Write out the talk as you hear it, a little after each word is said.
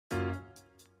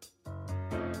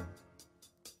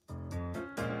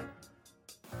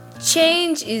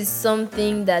Change is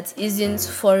something that isn't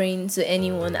foreign to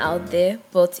anyone out there,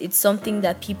 but it's something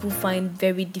that people find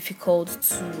very difficult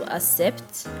to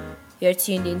accept. You're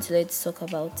tuned in, so let's talk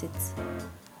about it.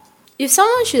 If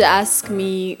someone should ask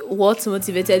me what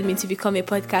motivated me to become a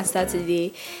podcaster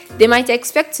today, they might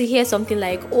expect to hear something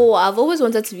like, oh, I've always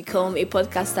wanted to become a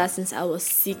podcaster since I was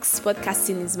 6.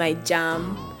 Podcasting is my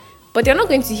jam. But they're not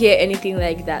going to hear anything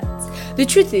like that. The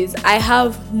truth is, I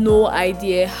have no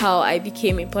idea how I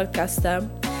became a podcaster.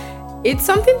 It's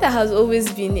something that has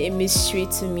always been a mystery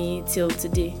to me till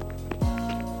today.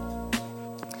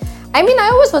 I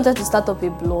always wanted to start up a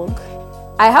blog.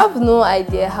 I have no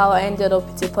idea how I ended up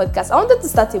with a podcast. I wanted to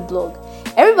start a blog.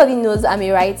 Everybody knows I'm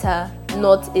a writer,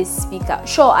 not a speaker.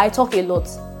 Sure, I talk a lot.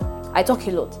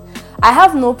 I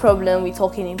have no problem with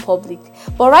talking in public,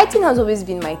 but writing has always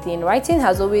been my thing. Writing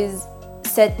has always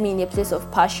set me in a place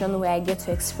of passion where I get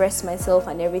to express myself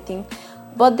and everything.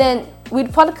 But then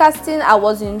with podcasting, I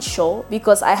wasn't sure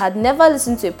because I had never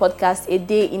listened to a podcast a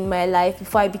day in my life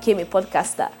before I became a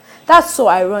podcaster. That's so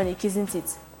ironic, isn't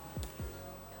it?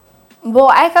 But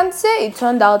I can say it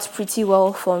turned out pretty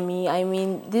well for me.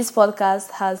 This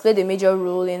podcast has played a major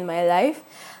role in my life,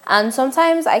 and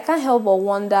sometimes I can't help but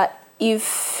wonder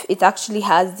if it actually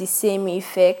has the same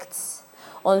effects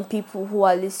on people who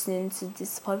are listening to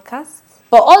this podcast.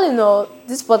 But all in all,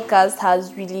 this podcast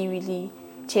has really, really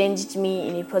changed me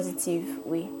in a positive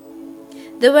way.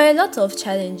 There were a lot of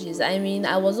challenges.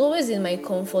 I was always in my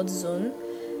comfort zone.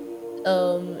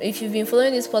 If you've been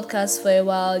following this podcast for a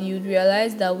while, you'd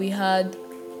realize that we had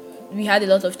a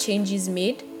lot of changes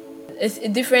made. It's a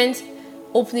different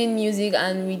opening music,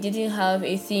 and we didn't have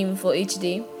a theme for each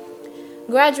day.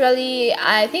 Gradually,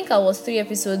 I think I was 3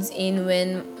 episodes in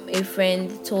when a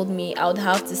friend told me I would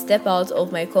have to step out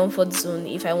of my comfort zone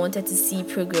if I wanted to see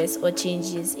progress or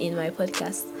changes in my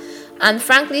podcast. And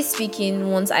frankly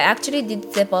speaking, once I actually did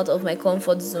step out of my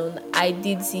comfort zone, I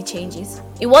did see changes.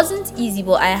 It wasn't easy,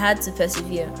 but I had to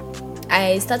persevere.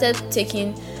 I started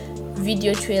taking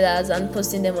video trailers and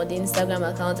posting them on the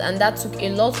Instagram account, and that took a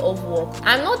lot of work.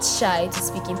 I'm not shy to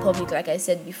speak in public, like I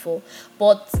said before,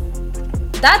 but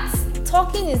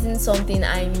talking isn't something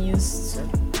I'm used to.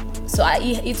 So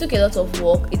it took a lot of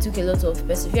work, it took a lot of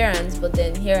perseverance, but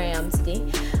then here I am today.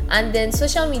 And then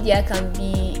social media can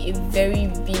be a very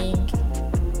big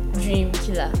dream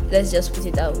killer, let's just put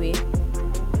it that way.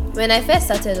 When I first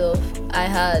started off, I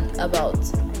had about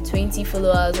 20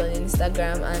 followers on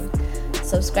Instagram and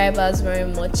subscribers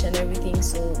weren't much and everything,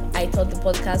 so I thought the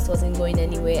podcast wasn't going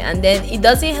anywhere. And then it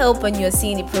doesn't help when you're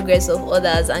seeing the progress of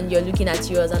others and you're looking at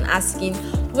yours and asking,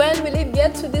 when will it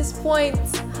get to this point?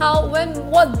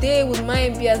 What day would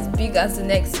mine be as big as the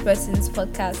next person's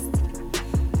podcast?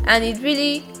 And it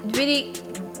really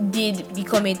did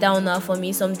become a downer for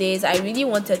me. Some days I really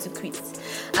wanted to quit,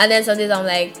 and then some days I'm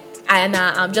like,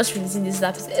 I'm just releasing this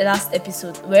last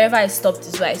episode. Wherever I stopped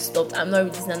is where I stopped. I'm not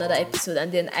releasing another episode.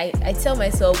 And then I tell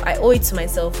myself, I owe it to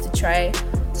myself to try.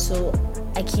 So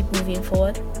I keep moving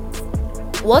forward.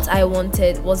 What I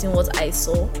wanted wasn't what I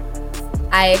saw.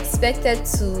 I expected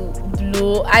to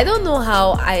blow. I don't know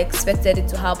how I expected it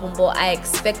to happen, but I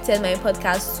expected my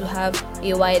podcast to have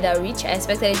a wider reach. I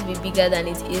expected it to be bigger than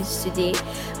it is today.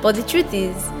 But the truth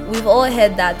is, we've all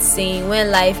heard that saying, when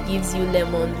life gives you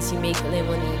lemons, you make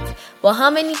lemonade. But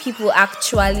how many people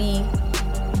actually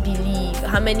believe?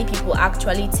 How many people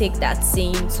actually take that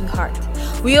saying to heart?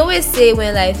 We always say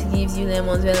when life gives you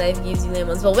lemons,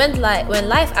 but when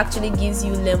life actually gives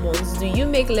you lemons, do you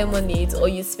make lemonade, or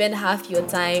you spend half your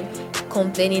time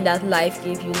complaining that life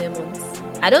gave you lemons?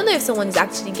 I don't know if someone is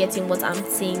actually getting what I'm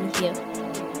saying here.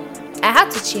 I had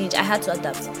to change, I had to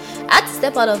adapt. I had to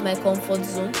step out of my comfort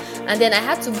zone, and then I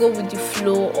had to go with the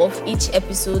flow of each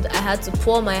episode. I had to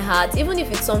pour my heart, even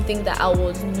if it's something that I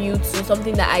was new to,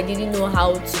 something that I didn't know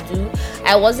how to do.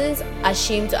 I wasn't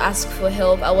ashamed to ask for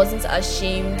help. I wasn't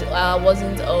ashamed. I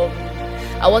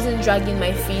wasn't dragging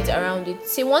my feet around it.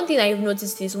 See, one thing I've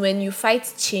noticed is when you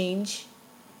fight change,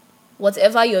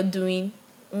 whatever you're doing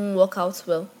won't work out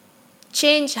well.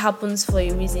 Change happens for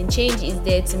a reason. Change is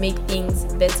there to make things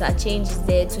better. Change is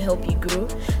there to help you grow.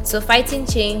 So fighting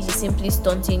change is simply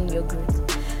stunting your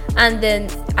growth. And then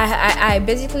I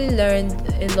basically learned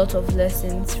a lot of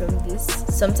lessons from this.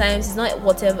 Sometimes it's not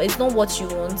what you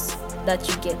want that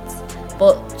you get,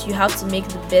 but you have to make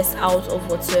the best out of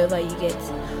whatsoever you get.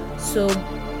 So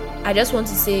I just want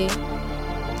to say,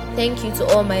 Thank you to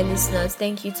all my listeners.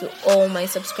 Thank you to all my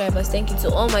subscribers. Thank you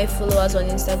to all my followers on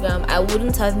Instagram. I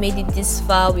wouldn't have made it this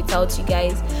far without you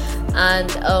guys. And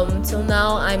till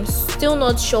now, I'm still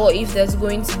not sure if there's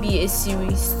going to be a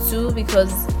series 2,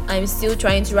 because I'm still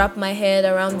trying to wrap my head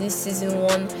around this season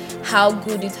 1, how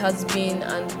good it has been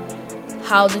and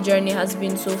how the journey has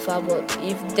been so far. But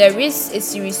if there is a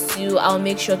series 2, I'll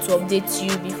make sure to update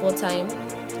you before time.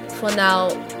 For now,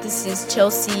 this is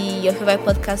Chelsea, your favorite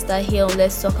podcaster here on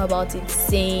Let's Talk About It,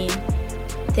 saying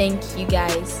thank you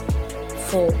guys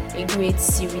for a great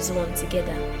series 1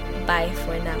 together. Bye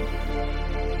for now.